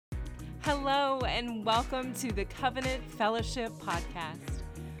Hello, and welcome to the Covenant Fellowship Podcast.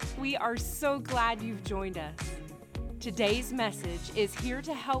 We are so glad you've joined us. Today's message is here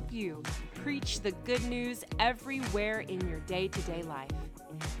to help you preach the good news everywhere in your day-to-day life.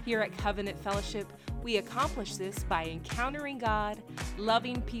 Here at Covenant Fellowship, we accomplish this by encountering God,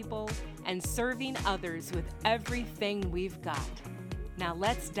 loving people, and serving others with everything we've got. Now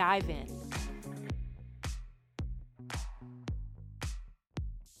let's dive in.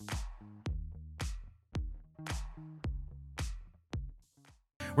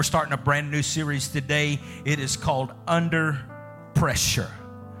 We're starting a brand new series today. It is called Under Pressure.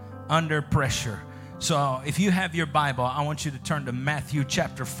 Under Pressure. So if you have your Bible, I want you to turn to Matthew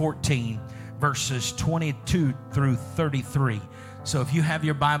chapter 14, verses 22 through 33. So if you have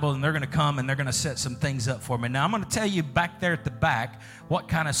your Bible, and they're going to come and they're going to set some things up for me. Now I'm going to tell you back there at the back what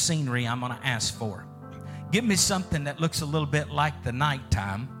kind of scenery I'm going to ask for. Give me something that looks a little bit like the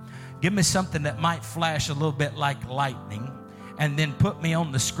nighttime. Give me something that might flash a little bit like lightning. And then put me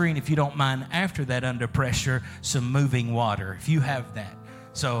on the screen, if you don't mind, after that Under Pressure, some moving water, if you have that.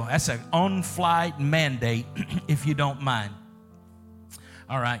 So that's an on-flight mandate, if you don't mind.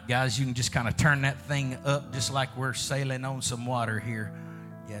 All right, guys, you can just kind of turn that thing up just like we're sailing on some water here.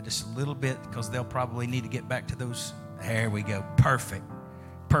 Yeah, just a little bit, because they'll probably need to get back to those. There we go. Perfect.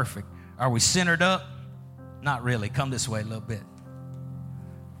 Perfect. Are we centered up? Not really. Come this way a little bit.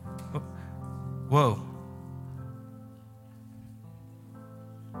 Whoa.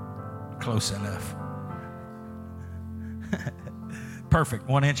 Close enough. Perfect.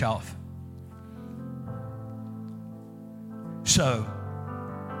 1 inch off. So,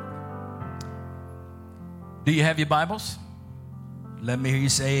 do you have your Bibles? Let me hear you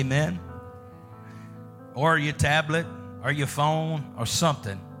say amen. Or your tablet, or your phone, or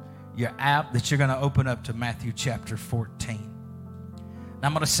something. Your app that you're going to open up to Matthew chapter 14. Now,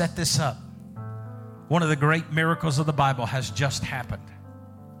 I'm going to set this up. One of the great miracles of the Bible has just happened.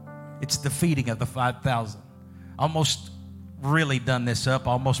 It's the feeding of the 5,000. Almost really done this up.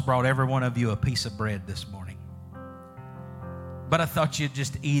 Almost brought every one of you a piece of bread this morning. But I thought you'd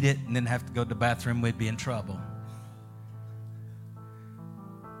just eat it and then have to go to the bathroom. We'd be in trouble.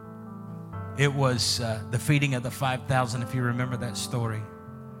 It was the feeding of the 5,000, if you remember that story.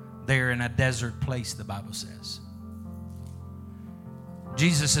 They're in a desert place, the Bible says.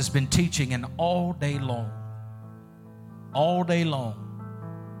 Jesus has been teaching, and all day long,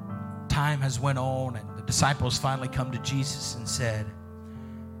 time has went on, and the disciples finally come to Jesus and said,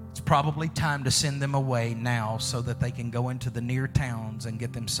 it's probably time to send them away now so that they can go into the near towns and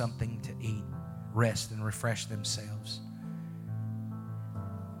get them something to eat, rest, and refresh themselves.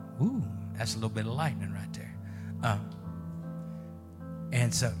 Ooh, that's a little bit of lightning right there.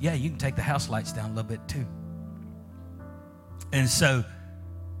 And so, yeah, you can take the house lights down a little bit too. And so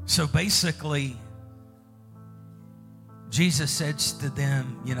basically, Jesus says to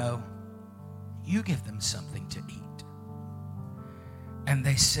them, you give them something to eat. And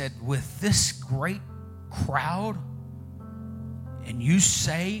they said, with this great crowd, and you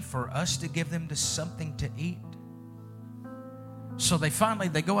say for us to give them something to eat? So they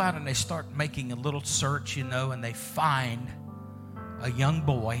go out and they start making a little search, and they find a young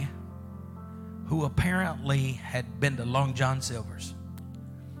boy who apparently had been to Long John Silver's,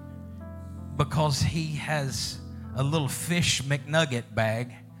 because he has a little fish McNugget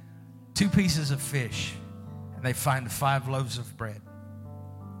bag, 2 pieces of fish, and they find 5 loaves of bread.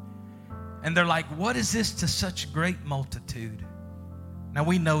 And they're like, what is this to such great multitude? Now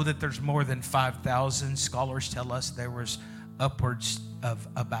we know that there's more than 5,000. Scholars tell us there was upwards of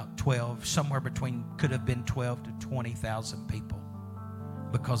about 12, somewhere between, could have been 12 to 20,000 people,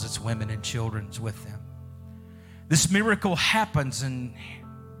 because it's women and children's with them. This miracle happens, and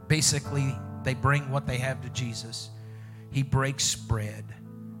basically they bring what they have to Jesus. He breaks bread.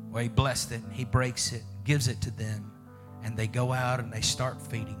 Well, he blessed it, he breaks it, gives it to them, and they go out and they start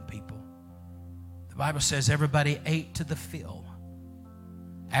feeding people. The Bible says everybody ate to the fill.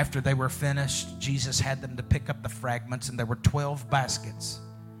 After they were finished, Jesus had them to pick up the fragments, and there were 12 baskets.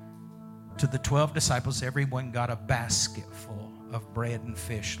 To the 12 disciples, everyone got a basket full of bread and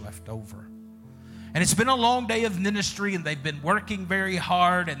fish left over. And it's been a long day of ministry, and they've been working very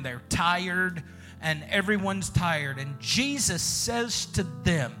hard, and they're tired, and everyone's tired. And Jesus says to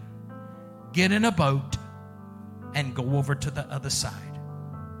them, get in a boat and go over to the other side.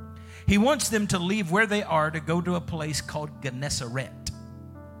 He wants them to leave where they are to go to a place called Gennesaret.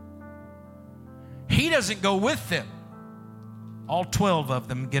 He doesn't go with them. All 12 of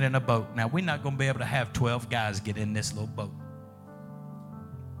them get in a boat. Now, we're not going to be able to have 12 guys get in this little boat.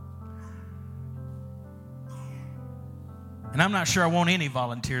 And I'm not sure I want any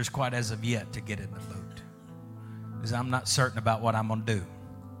volunteers quite as of yet to get in the boat, because I'm not certain about what I'm going to do.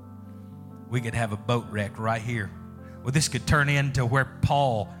 We could have a boat wreck right here. Well, this could turn into where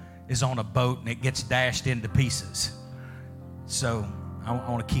Paul is on a boat and it gets dashed into pieces. So I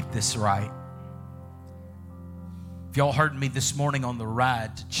want to keep this right. If y'all heard me this morning on the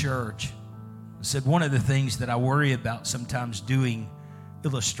ride to church, I said one of the things that I worry about sometimes doing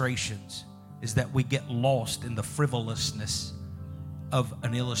illustrations is that we get lost in the frivolousness of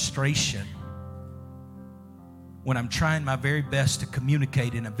an illustration when I'm trying my very best to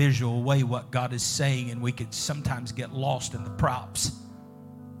communicate in a visual way what God is saying, and we could sometimes get lost in the props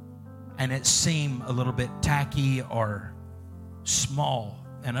and it seem a little bit tacky or small.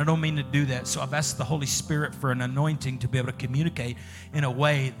 And I don't mean to do that. So I've asked the Holy Spirit for an anointing to be able to communicate in a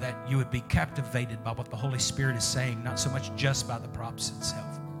way that you would be captivated by what the Holy Spirit is saying, not so much just by the props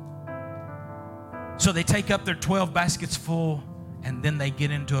itself. So they take up their 12 baskets full, and then they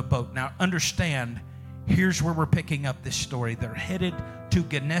get into a boat. Now understand, here's where we're picking up this story. They're headed to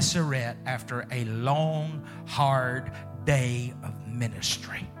Gennesaret after a long, hard day of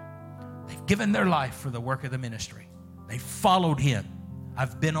ministry. They've given their life for the work of the ministry. They followed him.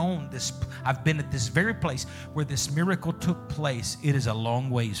 I've been at this very place where this miracle took place. It is a long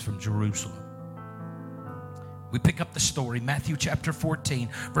ways from Jerusalem. We pick up the story, Matthew chapter 14,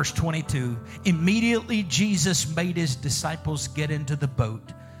 verse 22. Immediately Jesus made his disciples get into the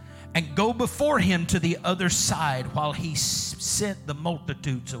boat and go before him to the other side while he sent the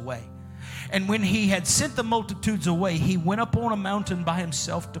multitudes away. And when he had sent the multitudes away, he went up on a mountain by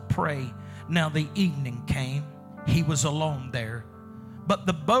himself to pray. Now the evening came. He was alone there. But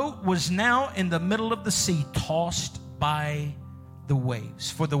the boat was now in the middle of the sea, tossed by the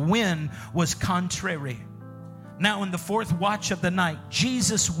waves, for the wind was contrary. Now in the fourth watch of the night,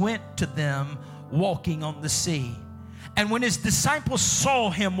 Jesus went to them walking on the sea. And when his disciples saw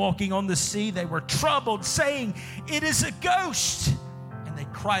him walking on the sea, they were troubled, saying, "It is a ghost." And they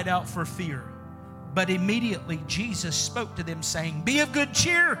cried out for fear. But immediately Jesus spoke to them, saying, "Be of good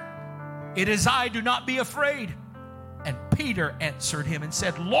cheer. It is I, do not be afraid." And Peter answered him and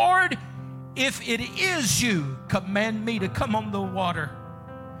said, "Lord, if it is you, command me to come on the water."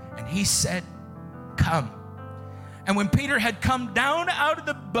 And he said, "Come." And when Peter had come down out of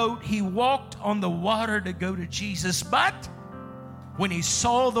the boat, he walked on the water to go to Jesus. But when he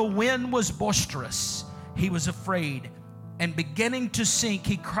saw the wind was boisterous, he was afraid. And beginning to sink,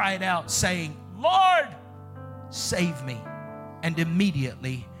 he cried out, saying, "Lord, save me." And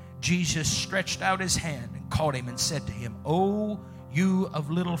immediately Jesus stretched out his hand and caught him and said to him, "O you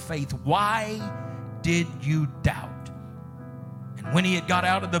of little faith, why did you doubt?" And when he had got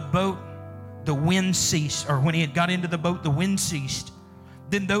out of the boat, the wind ceased. Or when he had got into the boat, the wind ceased.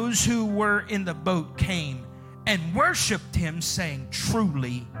 Then those who were in the boat came and worshiped him, saying,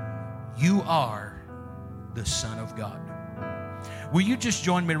 "Truly, you are the Son of God." Will you just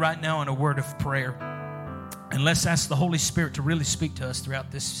join me right now in a word of prayer? And let's ask the Holy Spirit to really speak to us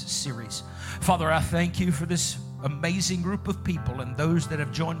throughout this series. Father, I thank you for this amazing group of people and those that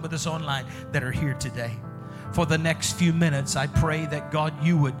have joined with us online that are here today. For the next few minutes, I pray that, God,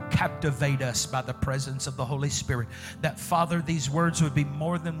 you would captivate us by the presence of the Holy Spirit. That, Father, these words would be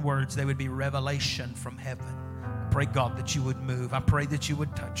more than words. They would be revelation from heaven. I pray, God, that you would move. I pray that you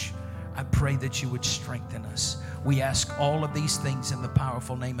would touch. I pray that you would strengthen us. We ask all of these things in the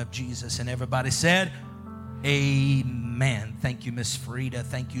powerful name of Jesus. And everybody said, amen. Thank you, Miss Frida.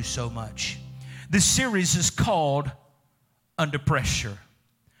 Thank you so much. This series is called Under Pressure.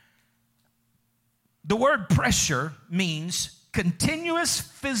 The word pressure means continuous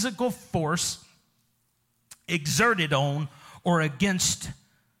physical force exerted on or against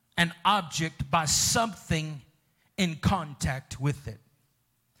an object by something in contact with it.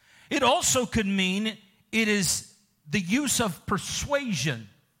 It also could mean it is the use of persuasion,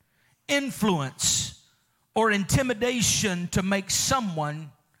 influence, or intimidation to make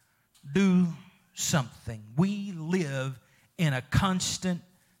someone do something. We live in a constant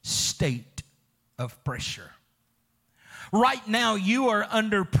state of pressure. Right now, you are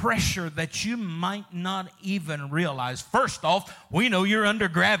under pressure that you might not even realize. First off, we know you're under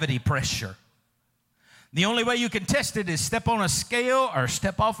gravity pressure. The only way you can test it is step on a scale or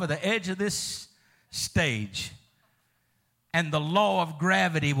step off of the edge of this stage. And the law of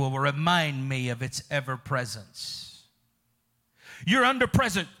gravity will remind me of its ever-presence. You're under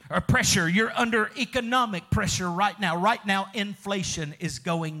pressure. You're under economic pressure right now. Right now, inflation is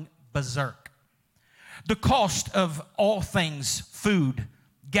going berserk. The cost of all things, food,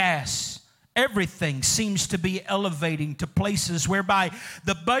 gas, everything seems to be elevating to places whereby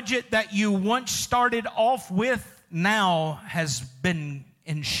the budget that you once started off with now has been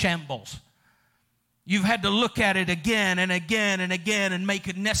in shambles. You've had to look at it again and again and again and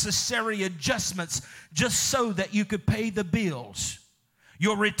make necessary adjustments just so that you could pay the bills.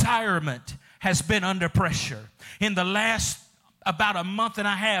 Your retirement has been under pressure. In the last about a month and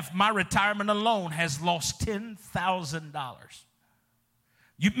a half, my retirement alone has lost $10,000.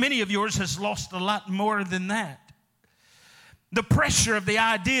 Many of yours has lost a lot more than that. The pressure of the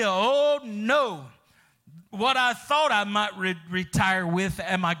idea, oh no, what I thought I might retire with,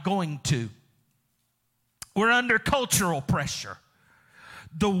 am I going to? We're under cultural pressure.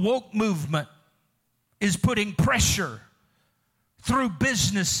 The woke movement is putting pressure through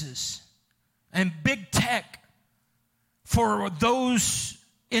businesses and big tech for those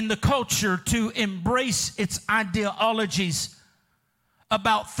in the culture to embrace its ideologies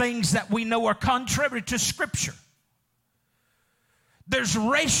about things that we know are contrary to Scripture. There's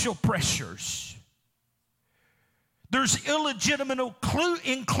racial pressures. There's illegitimate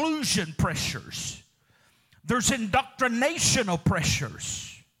inclusion pressures. There's indoctrinational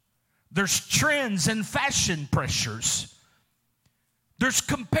pressures. There's trends and fashion pressures. There's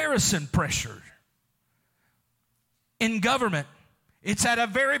comparison pressure. In government, it's at a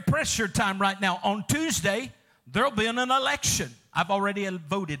very pressure time right now. On Tuesday, there'll be an election. I've already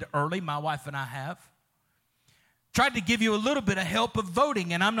voted early, my wife and I have. Tried to give you a little bit of help of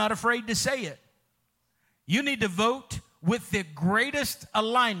voting, and I'm not afraid to say it. You need to vote with the greatest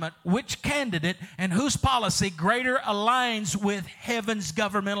alignment, which candidate and whose policy greater aligns with heaven's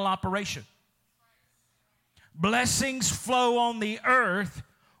governmental operation. Blessings flow on the earth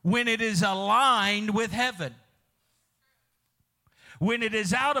when it is aligned with heaven. When it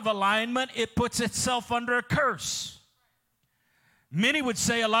is out of alignment, it puts itself under a curse. Many would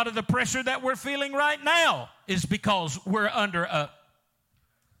say a lot of the pressure that we're feeling right now is because we're under a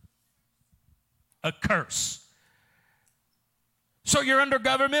curse. So you're under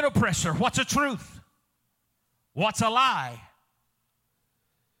governmental pressure. What's a truth? What's a lie?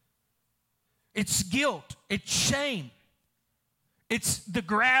 It's guilt. It's shame. It's the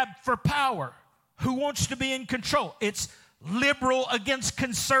grab for power. Who wants to be in control? It's liberal against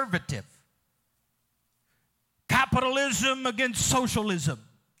conservative. Capitalism against socialism.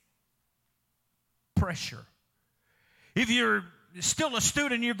 Pressure. If you're still a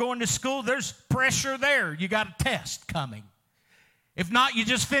student, you're going to school, there's pressure there. You got a test coming. If not, you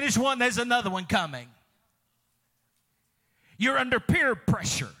just finish one, there's another one coming. You're under peer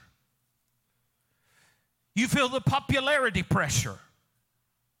pressure. You feel the popularity pressure.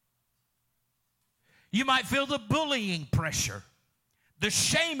 You might feel the bullying pressure, the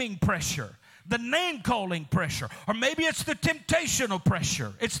shaming pressure, the name-calling pressure, or maybe it's the temptational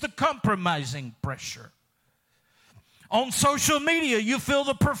pressure. It's the compromising pressure. On social media, you feel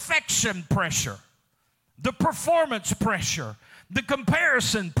the perfection pressure, the performance pressure, the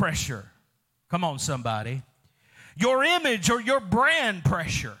comparison pressure. Come on, somebody. Your image or your brand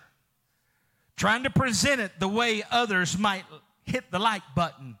pressure. Trying to present it the way others might hit the like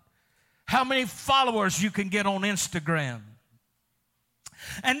button. How many followers you can get on Instagram.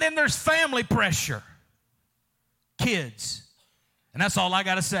 And then there's family pressure. Kids. And that's all I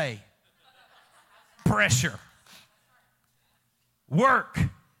got to say. Pressure. Work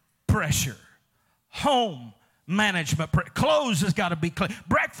pressure. Home management. Clothes has got to be clean.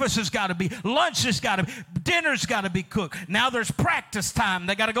 Breakfast has got to be. Lunch has got to be. Dinner's got to be cooked. Now there's practice time.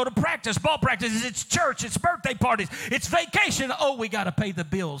 They got to go to practice. Ball practice. It's church. It's birthday parties. It's vacation. Oh, we got to pay the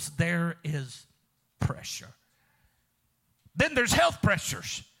bills. There is pressure. Then there's health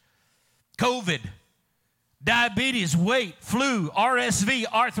pressures. COVID, diabetes, weight, flu, RSV,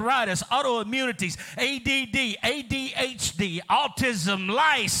 arthritis, autoimmunities, ADD, ADHD, autism,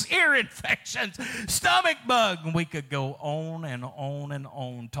 lice, ear infections, stomach bug. And we could go on and on and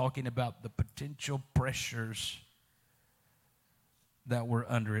on talking about the potential pressures that we're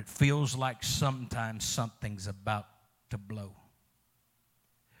under. It feels like sometimes something's about to blow.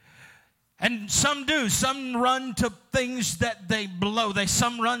 And some do. Some run to things that they blow.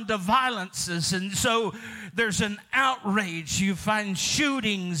 Some run to violences. And so there's an outrage. You find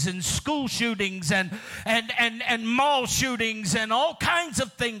shootings and school shootings and mall shootings and all kinds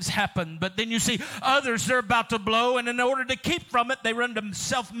of things happen. But then you see others, they're about to blow. And in order to keep from it, they run to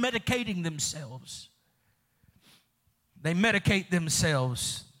self-medicating themselves. They medicate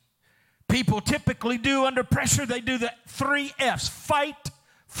themselves. People typically do under pressure. They do the 3 F's. Fight,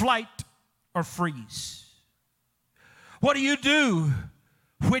 flight, or freeze. What do you do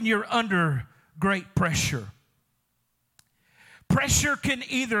when you're under great pressure? Pressure can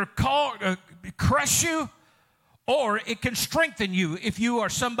either crush you or it can strengthen you if you are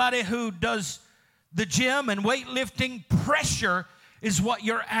somebody who does the gym and weightlifting, pressure is what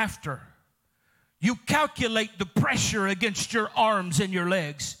you're after. You calculate the pressure against your arms and your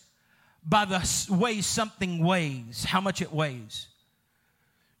legs by the way something weighs, how much it weighs.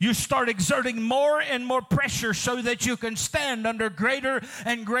 You start exerting more and more pressure so that you can stand under greater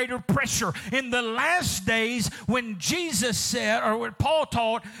and greater pressure. In the last days, when Jesus said, or when Paul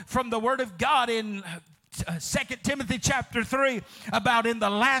taught from the Word of God in 2 Timothy chapter 3, about in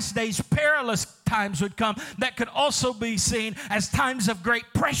the last days, perilous times would come that could also be seen as times of great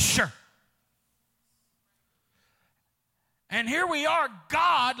pressure. And here we are,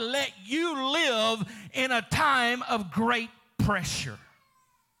 God let you live in a time of great pressure.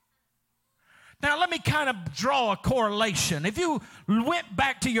 Now, let me kind of draw a correlation. If you went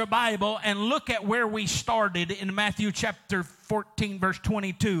back to your Bible and look at where we started in Matthew chapter 14, verse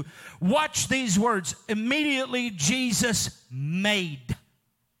 22, watch these words. Immediately, Jesus made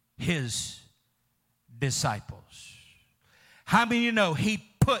his disciples. How many of you know he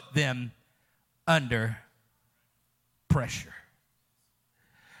put them under pressure?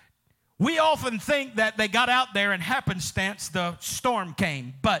 We often think that they got out there and happenstance, the storm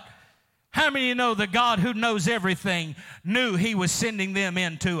came, but how many of you know the God who knows everything knew he was sending them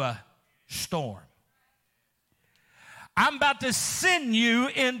into a storm? I'm about to send you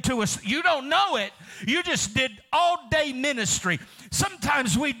into you don't know it. You just did all day ministry.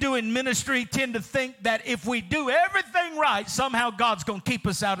 Sometimes we do in ministry tend to think that if we do everything right, somehow God's going to keep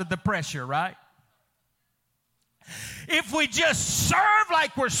us out of the pressure, right? If we just serve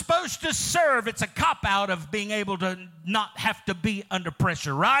like we're supposed to serve, it's a cop-out of being able to not have to be under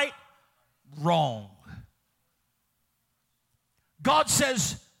pressure, right? Wrong. God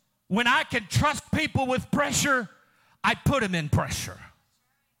says, when I can trust people with pressure, I put them in pressure.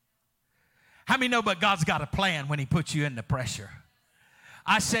 How many know but God's got a plan when he puts you in the pressure?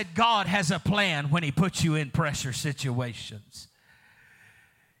 I said God has a plan when he puts you in pressure situations.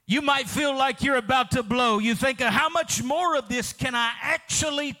 You might feel like you're about to blow. You think, how much more of this can I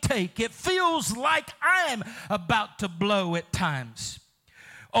actually take? It feels like I'm about to blow at times.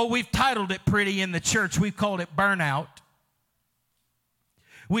 Oh, we've titled it pretty in the church. We've called it burnout.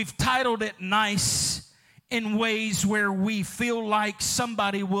 We've titled it nice in ways where we feel like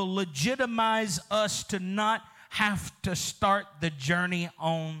somebody will legitimize us to not have to start the journey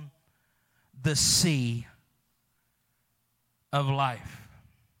on the sea of life.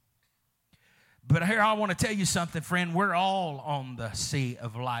 But here I want to tell you something, friend. We're all on the sea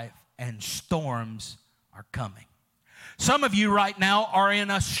of life, and storms are coming. Some of you right now are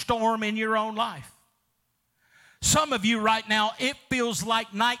in a storm in your own life. Some of you right now, it feels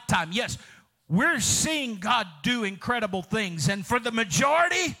like nighttime. Yes, we're seeing God do incredible things. And for the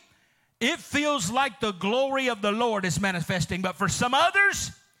majority, it feels like the glory of the Lord is manifesting. But for some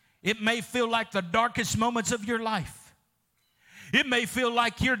others, it may feel like the darkest moments of your life. It may feel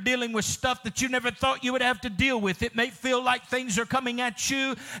like you're dealing with stuff that you never thought you would have to deal with. It may feel like things are coming at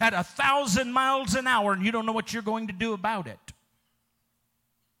you at 1,000 miles an hour and you don't know what you're going to do about it.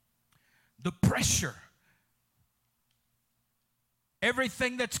 The pressure,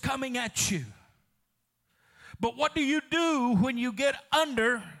 everything that's coming at you. But what do you do when you get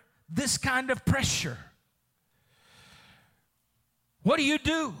under this kind of pressure? What do you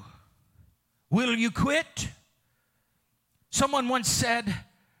do? Will you quit? Someone once said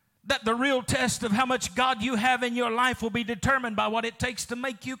that the real test of how much God you have in your life will be determined by what it takes to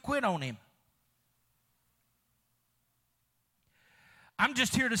make you quit on him. I'm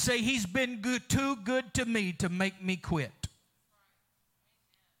just here to say he's been good, too good to me to make me quit.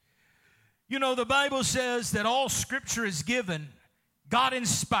 You know, the Bible says that all scripture is given, God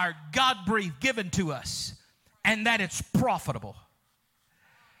inspired, God breathed, given to us, and that it's profitable.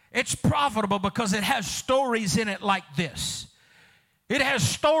 It's profitable because it has stories in it like this. It has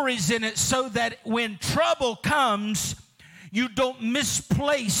stories in it so that when trouble comes, you don't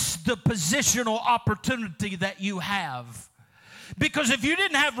misplace the positional opportunity that you have. Because if you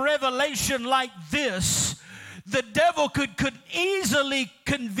didn't have revelation like this, the devil could easily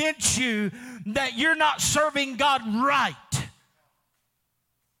convince you that you're not serving God right.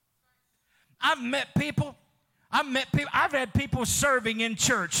 I've had people serving in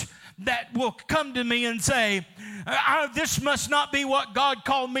church that will come to me and say, this must not be what God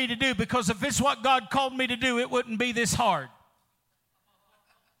called me to do, because if it's what God called me to do, it wouldn't be this hard.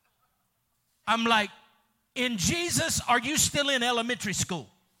 I'm like, in Jesus, are you still in elementary school?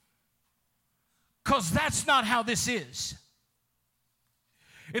 Because that's not how this is.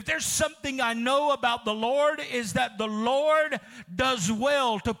 If there's something I know about the Lord, is that the Lord does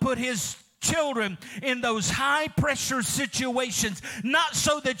well to put his children in those high-pressure situations, not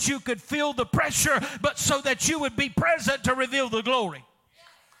so that you could feel the pressure, but so that you would be present to reveal the glory.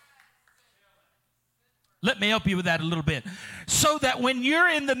 Let me help you with that a little bit. So that when you're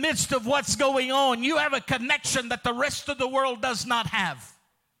in the midst of what's going on, you have a connection that the rest of the world does not have.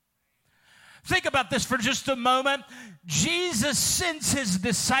 Think about this for just a moment. Jesus sends his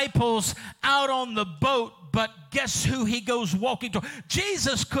disciples out on the boat, but guess who he goes walking to?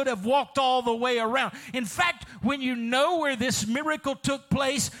 Jesus could have walked all the way around. In fact, when you know where this miracle took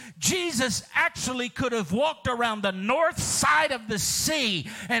place, Jesus actually could have walked around the north side of the sea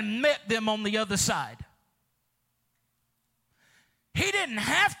and met them on the other side. He didn't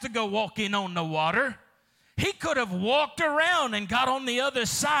have to go walking on the water. He could have walked around and got on the other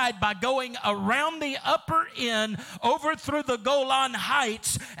side by going around the upper end, over through the Golan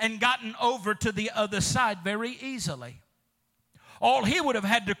Heights, and gotten over to the other side very easily. All he would have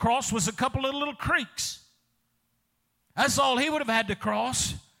had to cross was a couple of little creeks. That's all he would have had to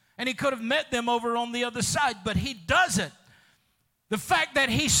cross, and he could have met them over on the other side, but he doesn't. The fact that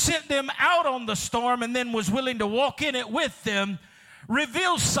he sent them out on the storm and then was willing to walk in it with them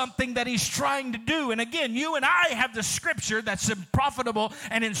reveals something that he's trying to do. And again, you and I have the scripture that's profitable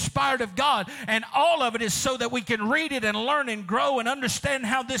and inspired of God, and all of it is so that we can read it and learn and grow and understand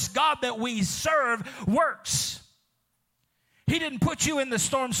how this God that we serve works. He didn't put you in the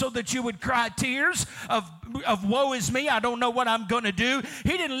storm so that you would cry tears of woe is me, I don't know what I'm going to do.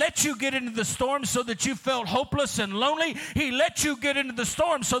 He didn't let you get into the storm so that you felt hopeless and lonely. He let you get into the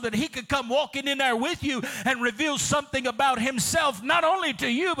storm so that he could come walking in there with you and reveal something about himself, not only to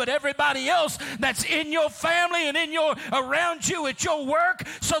you, but everybody else that's in your family and around you at your work,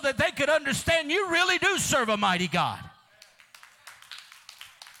 so that they could understand you really do serve a mighty God.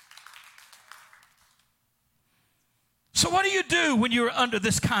 So what do you do when you're under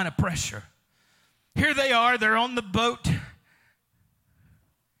this kind of pressure? Here they are, they're on the boat.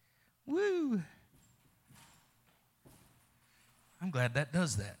 Woo. I'm glad that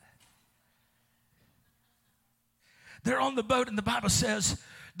does that. They're on the boat, and the Bible says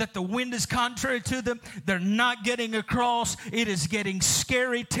that the wind is contrary to them. They're not getting across. It is getting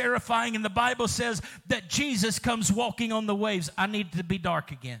scary, terrifying, and the Bible says that Jesus comes walking on the waves. I need to be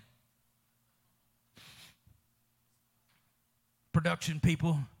dark again. Production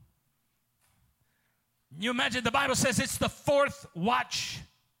people. You imagine the Bible says it's the fourth watch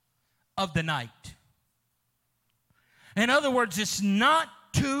of the night. In other words, it's not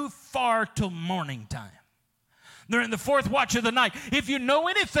too far till morning time. They're in the fourth watch of the night. If you know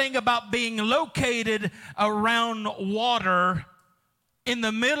anything about being located around water in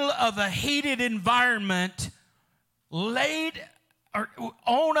the middle of a heated environment, laid or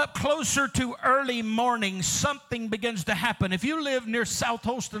on up closer to early morning, something begins to happen. If you live near South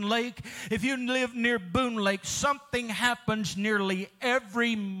Holston Lake, if you live near Boone Lake, something happens nearly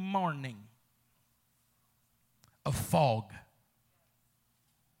every morning. A fog.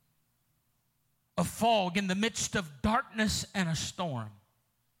 A fog in the midst of darkness and a storm.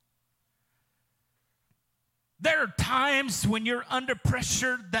 There are times when you're under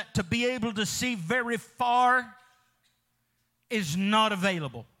pressure that to be able to see very far is not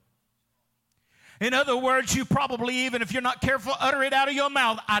available. In other words, you probably, even if you're not careful, utter it out of your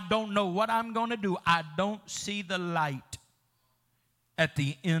mouth. I don't know what I'm going to do. I don't see the light at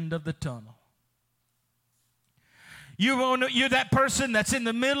the end of the tunnel. You're that person that's in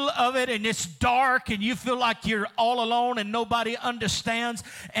the middle of it and it's dark and you feel like you're all alone and nobody understands.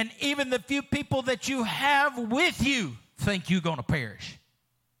 And even the few people that you have with you think you're going to perish.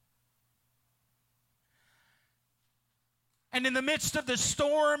 And in the midst of the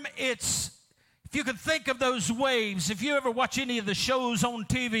storm, if you could think of those waves, if you ever watch any of the shows on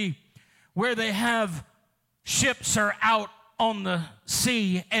TV where they have ships are out on the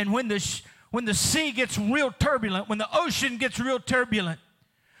sea, and when the sea gets real turbulent, when the ocean gets real turbulent,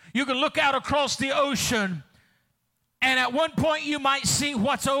 you can look out across the ocean, and at one point you might see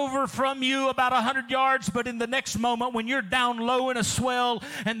what's over from you about 100 yards, but in the next moment when you're down low in a swell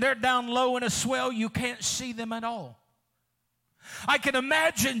and they're down low in a swell, you can't see them at all. I can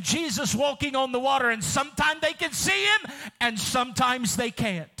imagine Jesus walking on the water, and sometimes they can see him and sometimes they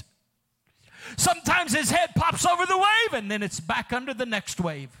can't. Sometimes his head pops over the wave and then it's back under the next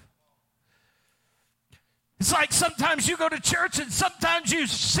wave. It's like sometimes you go to church and sometimes you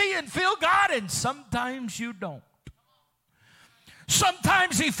see and feel God and sometimes you don't.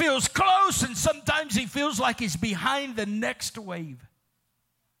 Sometimes he feels close and sometimes he feels like he's behind the next wave.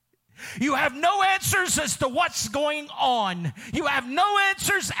 You have no answers as to what's going on. You have no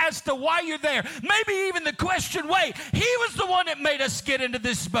answers as to why you're there. Maybe even the question, wait, he was the one that made us get into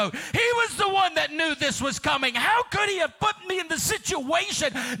this boat. He was the one that knew this was coming. How could he have put me in the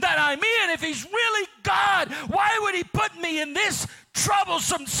situation that I'm in? If he's really God, why would he put me in this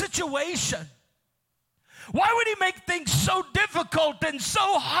troublesome situation? Why would he make things so difficult and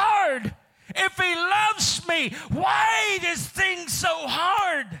so hard? If he loves me, why is things so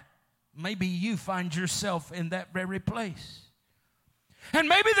hard? Maybe you find yourself in that very place. And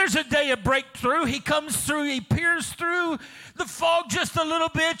maybe there's a day of breakthrough. He comes through, he peers through the fog just a little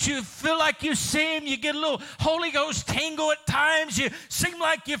bit. You feel like you see him. You get a little Holy Ghost tingle at times. You seem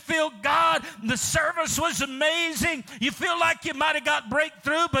like you feel God. The service was amazing. You feel like you might have got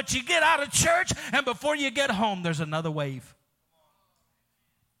breakthrough, but you get out of church, and before you get home, there's another wave.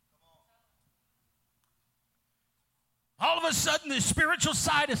 All of a sudden, the spiritual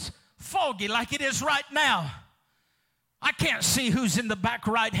side is foggy like it is right now. I can't see who's in the back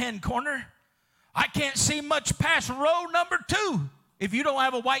right-hand corner. I can't see much past row number 2 if you don't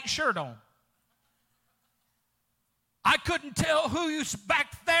have a white shirt on. I couldn't tell who's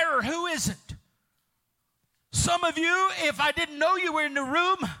back there or who isn't. Some of you, if I didn't know you were in the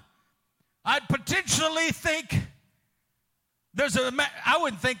room, I'd potentially think I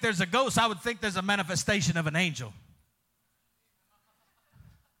wouldn't think there's a ghost. I would think there's a manifestation of an angel.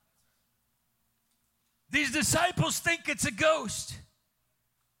 These disciples think it's a ghost.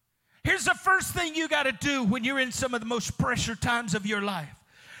 Here's the first thing you got to do when you're in some of the most pressure times of your life.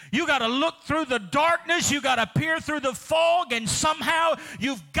 You got to look through the darkness. You got to peer through the fog, and somehow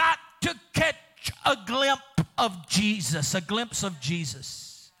you've got to catch a glimpse of Jesus, a glimpse of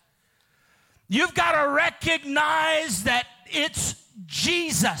Jesus. You've got to recognize that it's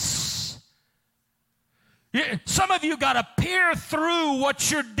Jesus. Some of you got to peer through what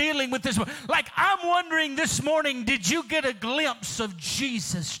you're dealing with this morning. Like, I'm wondering this morning, did you get a glimpse of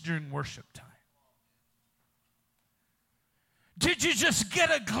Jesus during worship time? Did you just get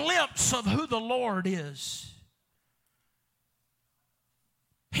a glimpse of who the Lord is?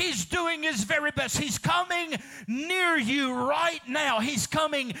 He's doing his very best. He's coming near you right now. He's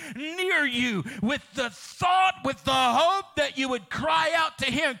coming near you with the thought, with the hope that you would cry out to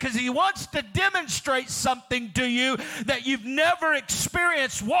him, because he wants to demonstrate something to you that you've never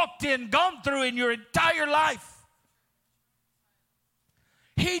experienced, walked in, gone through in your entire life.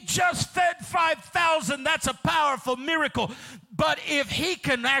 He just fed 5,000. That's a powerful miracle. But if he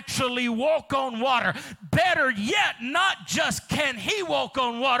can actually walk on water, better yet, not just can he walk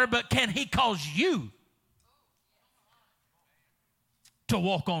on water, but can he cause you to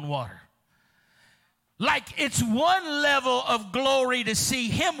walk on water? Like, it's one level of glory to see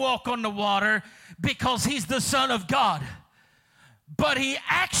him walk on the water because he's the Son of God. But he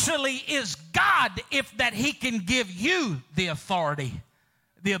actually is God if that he can give you the authority,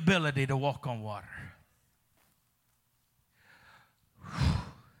 the ability to walk on water.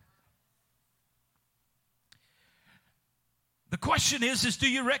 The question is do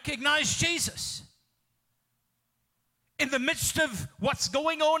you recognize Jesus? In the midst of what's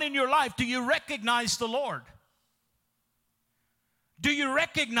going on in your life, do you recognize the Lord? Do you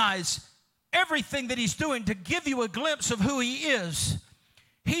recognize everything that he's doing to give you a glimpse of who he is?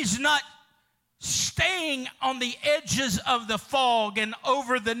 He's not staying on the edges of the fog and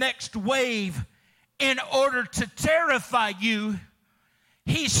over the next wave in order to terrify you.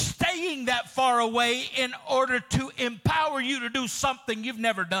 He's staying that far away in order to empower you to do something you've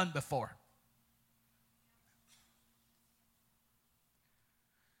never done before.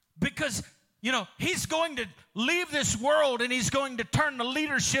 Because, he's going to leave this world and he's going to turn the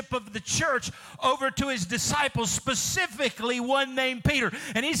leadership of the church over to his disciples, specifically one named Peter.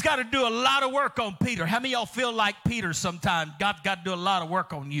 And he's got to do a lot of work on Peter. How many of y'all feel like Peter sometimes? God's got to do a lot of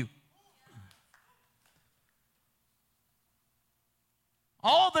work on you.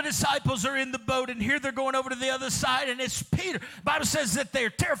 All the disciples are in the boat, and here they're going over to the other side, and it's Peter. The Bible says that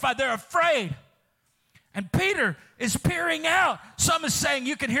they're terrified, they're afraid. And Peter is peering out. Some is saying,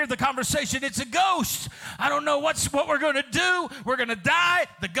 you can hear the conversation, it's a ghost. I don't know what we're going to do. We're going to die.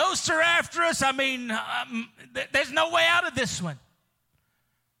 The ghosts are after us. There's no way out of this one.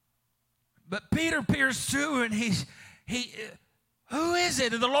 But Peter peers through, and who is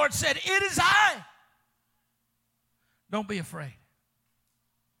it? And the Lord said, it is I. Don't be afraid.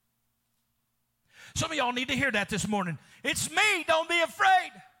 Some of y'all need to hear that this morning. It's me. Don't be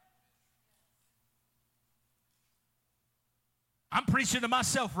afraid. I'm preaching to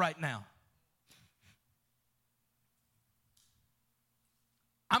myself right now.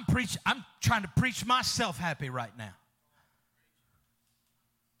 I'm trying to preach myself happy right now.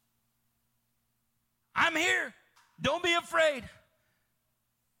 I'm here. Don't be afraid.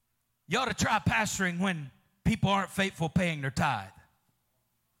 You ought to try pastoring when people aren't faithful paying their tithe.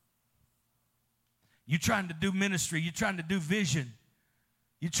 You're trying to do ministry. You're trying to do vision.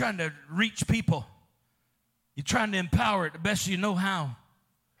 You're trying to reach people. You're trying to empower it the best you know how.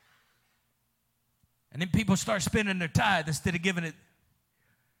 And then people start spending their tithe instead of giving it.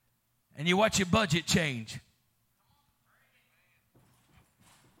 And you watch your budget change.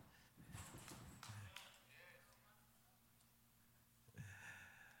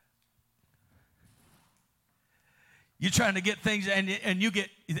 You're trying to get things, and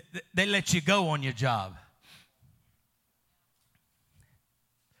they let you go on your job.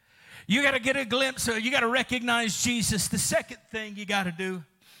 You got to get a glimpse, you got to recognize Jesus. The second thing you got to do,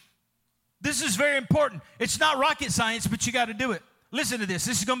 this is very important. It's not rocket science, but you got to do it. Listen to this.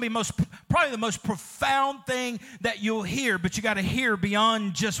 This is going to be probably the most profound thing that you'll hear, but you got to hear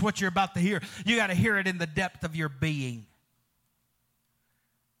beyond just what you're about to hear. You got to hear it in the depth of your being.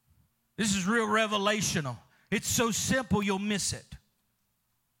 This is real revelational. It's so simple you'll miss it.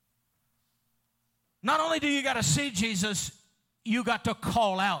 Not only do you got to see Jesus, you got to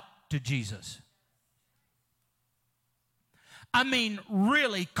call out to Jesus. I mean,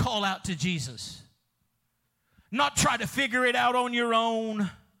 really call out to Jesus. Not try to figure it out on your own.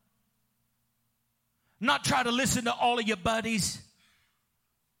 Not try to listen to all of your buddies.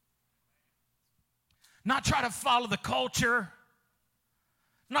 Not try to follow the culture.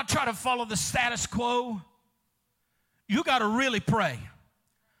 Not try to follow the status quo. You got to really pray.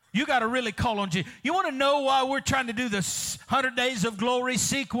 You got to really call on Jesus. You want to know why we're trying to do this 100 Days of Glory,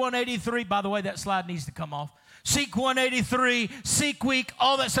 Seek 183. By the way, that slide needs to come off. Seek 183, Seek Week,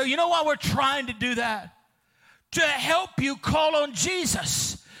 all that. So you know why we're trying to do that? To help you call on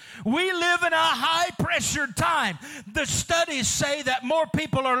Jesus. We live in a high-pressure time. The studies say that more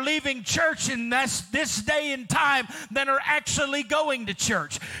people are leaving church in this day and time than are actually going to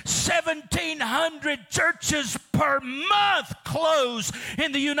church. 1,700 churches per month close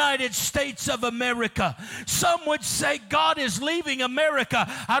in the United States of America. Some would say God is leaving America.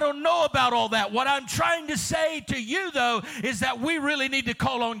 I don't know about all that. What I'm trying to say to you, though, is that we really need to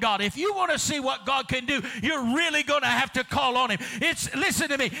call on God. If you want to see what God can do, you're really going to have to call on Him. Listen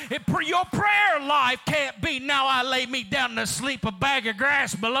to me. Your prayer life can't be, now I lay me down to sleep, a bag of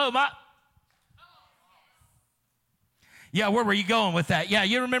grass below my... Yeah, where were you going with that? Yeah,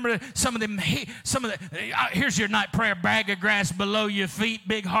 you remember some of the, here's your night prayer, bag of grass below your feet,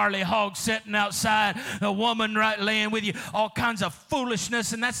 big Harley hog sitting outside, a woman right laying with you, all kinds of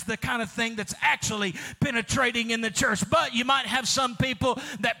foolishness, and that's the kind of thing that's actually penetrating in the church. But you might have some people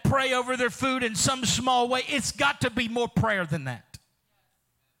that pray over their food in some small way. It's got to be more prayer than that.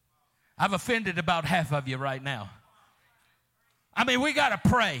 I've offended about half of you right now. I mean, we got to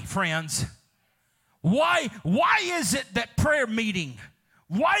pray, friends. Why is it that prayer meeting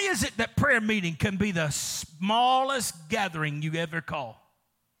can be the smallest gathering you ever call?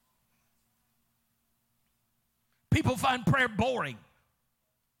 People find prayer boring.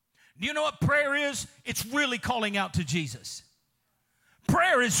 Do you know what prayer is? It's really calling out to Jesus.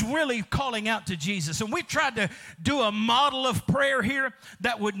 Prayer is really calling out to Jesus. And we tried to do a model of prayer here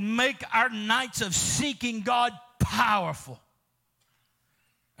that would make our nights of seeking God powerful.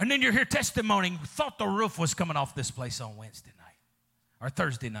 And then you hear testimony. Thought the roof was coming off this place on Wednesday night or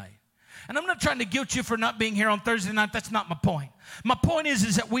Thursday night. And I'm not trying to guilt you for not being here on Thursday night. That's not my point. My point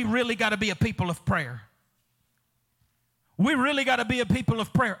is that we really got to be a people of prayer. We really got to be a people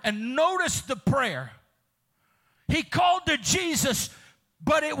of prayer. And notice the prayer. He called to Jesus,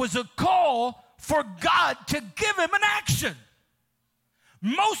 but it was a call for God to give him an action.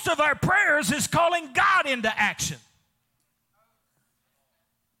 Most of our prayers is calling God into action.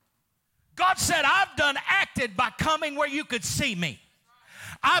 God said, I've done acted by coming where you could see me.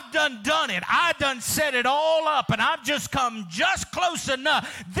 I've done it. I've done set it all up, and I've just come just close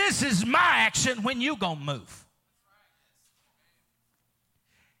enough. This is my action when you gonna move.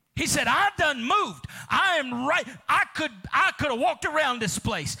 He said, I've done moved. I am right. I could have walked around this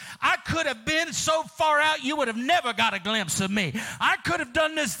place. I could have been so far out you would have never got a glimpse of me. I could have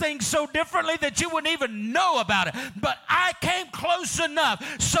done this thing so differently that you wouldn't even know about it. But I came close enough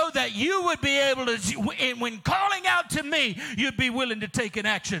so that you would be able to, when calling out to me, you'd be willing to take an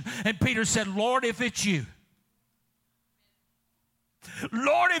action. And Peter said, Lord, if it's you.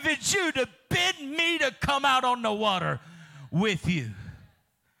 Lord, if it's you to bid me to come out on the water with you.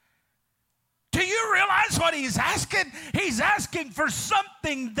 Do you realize what he's asking? He's asking for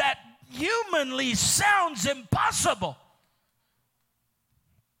something that humanly sounds impossible.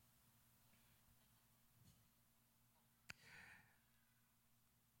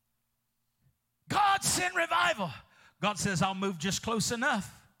 God sent revival. God says, I'll move just close enough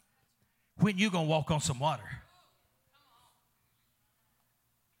when you're going to walk on some water.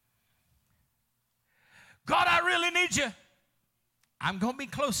 God, I really need you. I'm going to be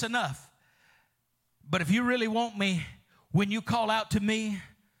close enough. But if you really want me, when you call out to me,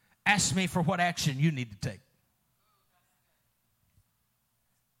 ask me for what action you need to take.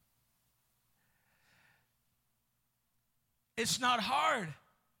 It's not hard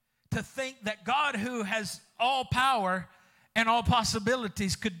to think that God, who has all power and all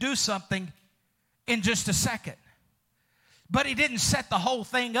possibilities, could do something in just a second. But he didn't set the whole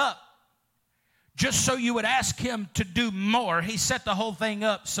thing up just so you would ask him to do more. He set the whole thing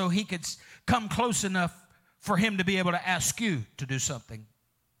up so he could come close enough for him to be able to ask you to do something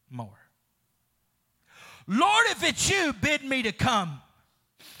more. Lord, if it's you, bid me to come.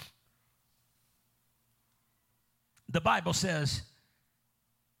 The Bible says,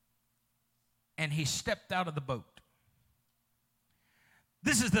 and he stepped out of the boat.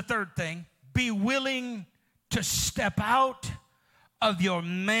 This is the third thing. Be willing to step out of your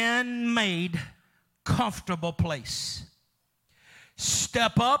man-made comfortable place.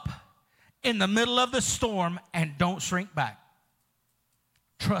 Step up in the middle of the storm and don't shrink back.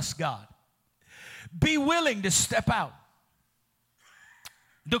 Trust God. Be willing to step out.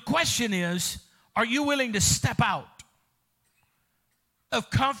 The question is, are you willing to step out of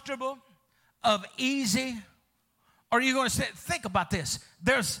comfortable, of easy? Or are you going to say, think about this.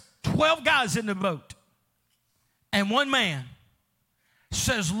 There's 12 guys in the boat. And one man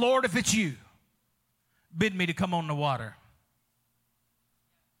says, Lord, if it's you, bid me to come on the water.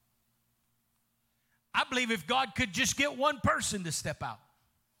 I believe if God could just get one person to step out.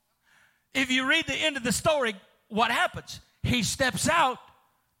 If you read the end of the story, what happens? He steps out.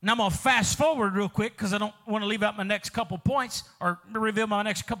 And I'm going to fast forward real quick because I don't want to leave out my next couple points or reveal my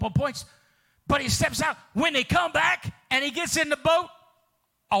next couple points. But he steps out. When they come back and he gets in the boat,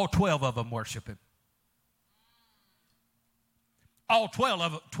 all 12 of them worship him. All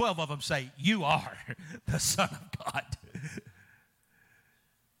 12 of them say, you are the Son of God.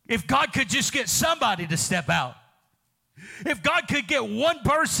 If God could just get somebody to step out, if God could get one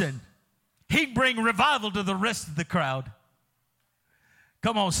person, he'd bring revival to the rest of the crowd.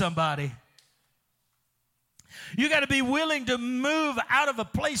 Come on, somebody. You got to be willing to move out of a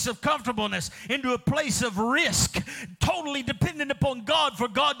place of comfortableness into a place of risk, totally dependent upon God for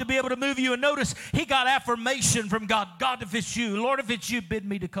God to be able to move you. And notice, he got affirmation from God. God, if it's you, Lord, if it's you, bid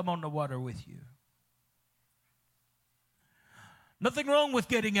me to come on the water with you. Nothing wrong with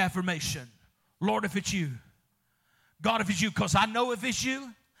getting affirmation. Lord, if it's you. God, if it's you, because I know if it's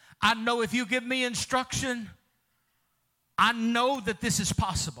you. I know if you give me instruction, I know that this is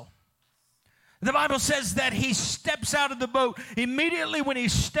possible. The Bible says that he steps out of the boat. Immediately when he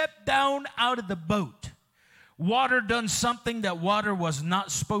stepped down out of the boat, water done something that water was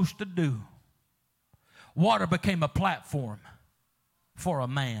not supposed to do. Water became a platform for a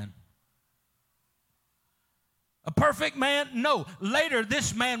man. A perfect man? No. Later,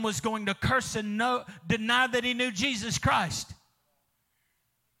 this man was going to curse and deny that he knew Jesus Christ.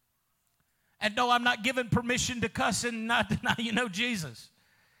 And no, I'm not giving permission to cuss and not deny you know Jesus.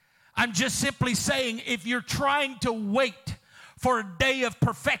 I'm just simply saying, if you're trying to wait for a day of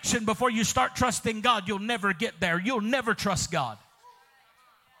perfection before you start trusting God, you'll never get there. You'll never trust God.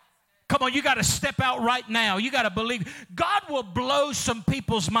 Come on, you got to step out right now. You got to believe. God will blow some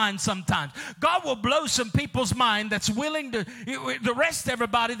people's mind sometimes. God will blow some people's mind that's willing to, the rest of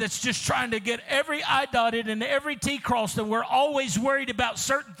everybody that's just trying to get every I dotted and every T crossed, and we're always worried about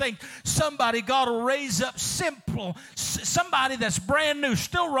certain things. Somebody, God will raise up simple, somebody that's brand new,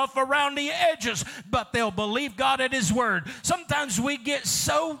 still rough around the edges, but they'll believe God at his word. Sometimes we get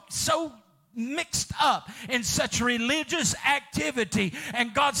so mixed up in such religious activity,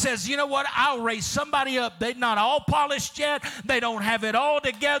 and God says, you know what, I'll raise somebody up. They're not all polished yet, they don't have it all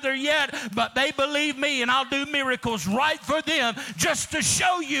together yet, but they believe me, and I'll do miracles right for them just to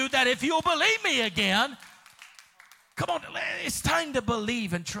show you that if you'll believe me again. Come on, it's time to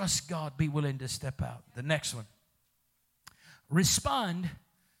believe and trust God. Be willing to step out. The next one, respond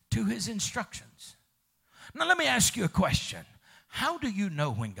to his instructions. Now let me ask you a question. How do you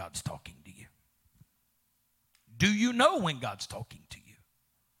know when God's talking to you? Do you know when God's talking to you?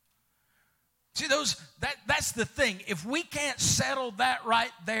 See, that's the thing. If we can't settle that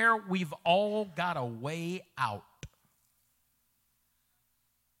right there, we've all got a way out.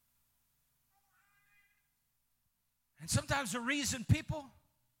 And sometimes the reason people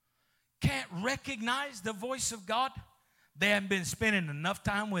can't recognize the voice of God, they haven't been spending enough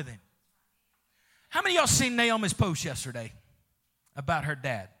time with him. How many of y'all seen Naomi's post yesterday about her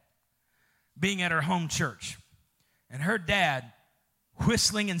dad? being at her home church and her dad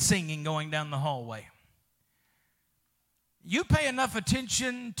whistling and singing going down the hallway. You pay enough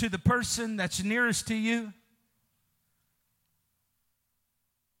attention to the person that's nearest to you.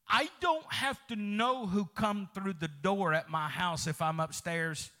 I don't have to know who come through the door at my house if I'm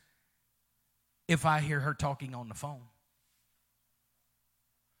upstairs if I hear her talking on the phone.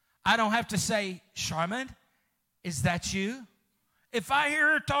 I don't have to say, Charmin, is that you? If I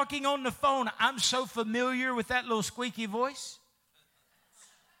hear her talking on the phone, I'm so familiar with that little squeaky voice.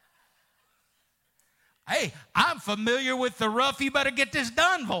 Hey, I'm familiar with the rough, you better get this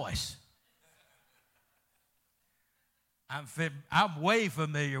done voice. I'm way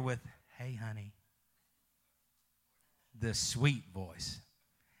familiar with, hey, honey, the sweet voice.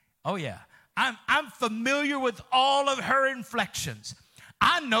 Oh, yeah. I'm familiar with all of her inflections.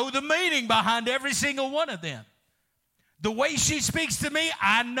 I know the meaning behind every single one of them. The way she speaks to me,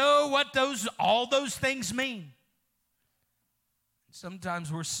 I know what all those things mean.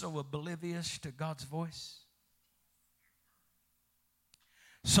 Sometimes we're so oblivious to God's voice.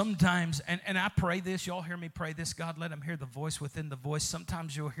 Sometimes, and I pray this, y'all hear me pray this, God, let them hear the voice within the voice.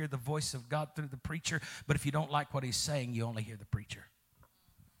 Sometimes you'll hear the voice of God through the preacher, but if you don't like what he's saying, you only hear the preacher.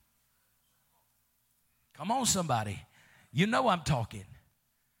 Come on, somebody. You know I'm talking.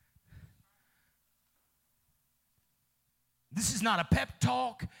 This is not a pep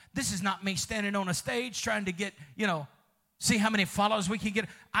talk. This is not me standing on a stage trying to get, see how many followers we can get.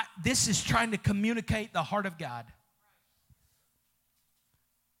 This is trying to communicate the heart of God.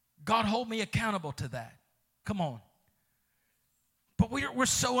 God, hold me accountable to that. Come on. But we're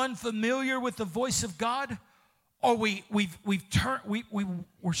so unfamiliar with the voice of God, or we're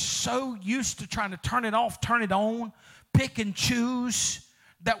so used to trying to turn it off, turn it on, pick and choose,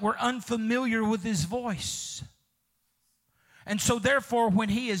 that we're unfamiliar with his voice. And so therefore, when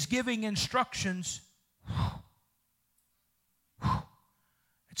he is giving instructions,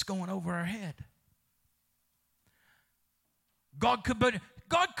 it's going over our head. God could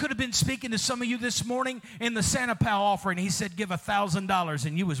have been speaking to some of you this morning in the Santa Pau offering. He said, give $1,000,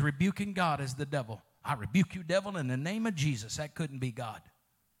 and you was rebuking God as the devil. I rebuke you, devil, in the name of Jesus. That couldn't be God.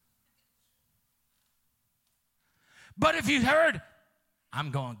 But if you heard, I'm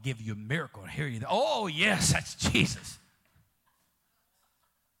going to give you a miracle and hear you. Oh, yes, that's Jesus.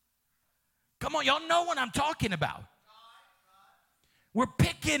 Come on, y'all know what I'm talking about. We're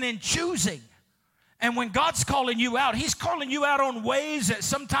picking and choosing. And when God's calling you out, he's calling you out on ways that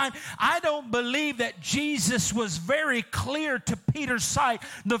sometimes I don't believe that Jesus was very clear to Peter's sight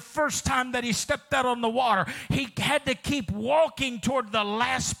the first time that he stepped out on the water. He had to keep walking toward the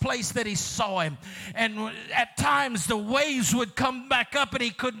last place that he saw him. And at times the waves would come back up and he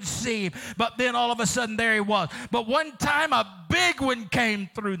couldn't see him. But then all of a sudden there he was. But one time a big one came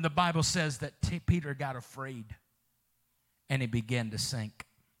through, and the Bible says that Peter got afraid and he began to sink.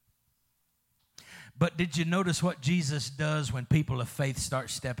 But did you notice what Jesus does when people of faith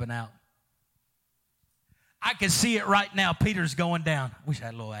start stepping out? I can see it right now. Peter's going down. Wish I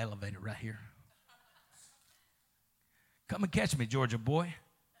had a little elevator right here. Come and catch me, Georgia boy.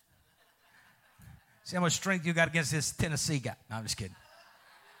 See how much strength you got against this Tennessee guy. No, I'm just kidding.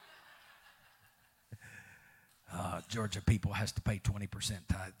 Georgia people has to pay 20%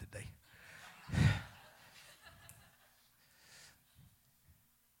 tithe today.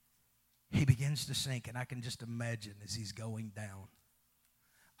 He begins to sink, and I can just imagine as he's going down.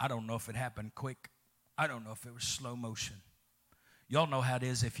 I don't know if it happened quick. I don't know if it was slow motion. Y'all know how it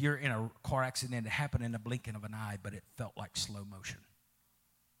is. If you're in a car accident, it happened in the blinking of an eye, but it felt like slow motion.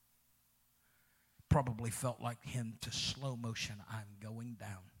 Probably felt like him to slow motion. I'm going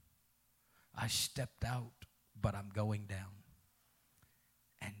down. I stepped out, but I'm going down.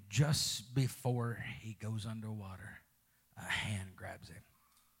 And just before he goes underwater, a hand grabs him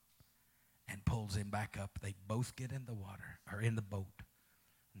and pulls him back up. They both get in the water, or in the boat.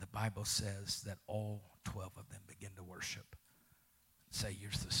 And the Bible says that all 12 of them begin to worship. Say,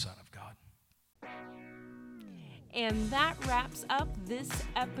 you're the Son of God. And that wraps up this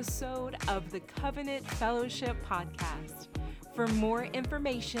episode of the Covenant Fellowship Podcast. For more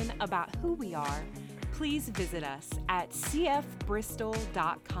information about who we are, please visit us at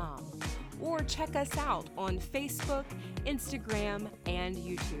cfbristol.com or check us out on Facebook, Instagram, and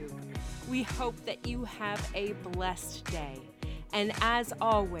YouTube. We hope that you have a blessed day. And as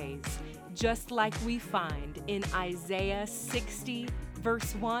always, just like we find in Isaiah 60,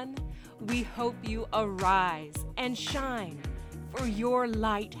 verse 1, we hope you arise and shine, for your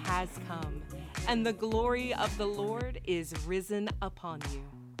light has come, and the glory of the Lord is risen upon you.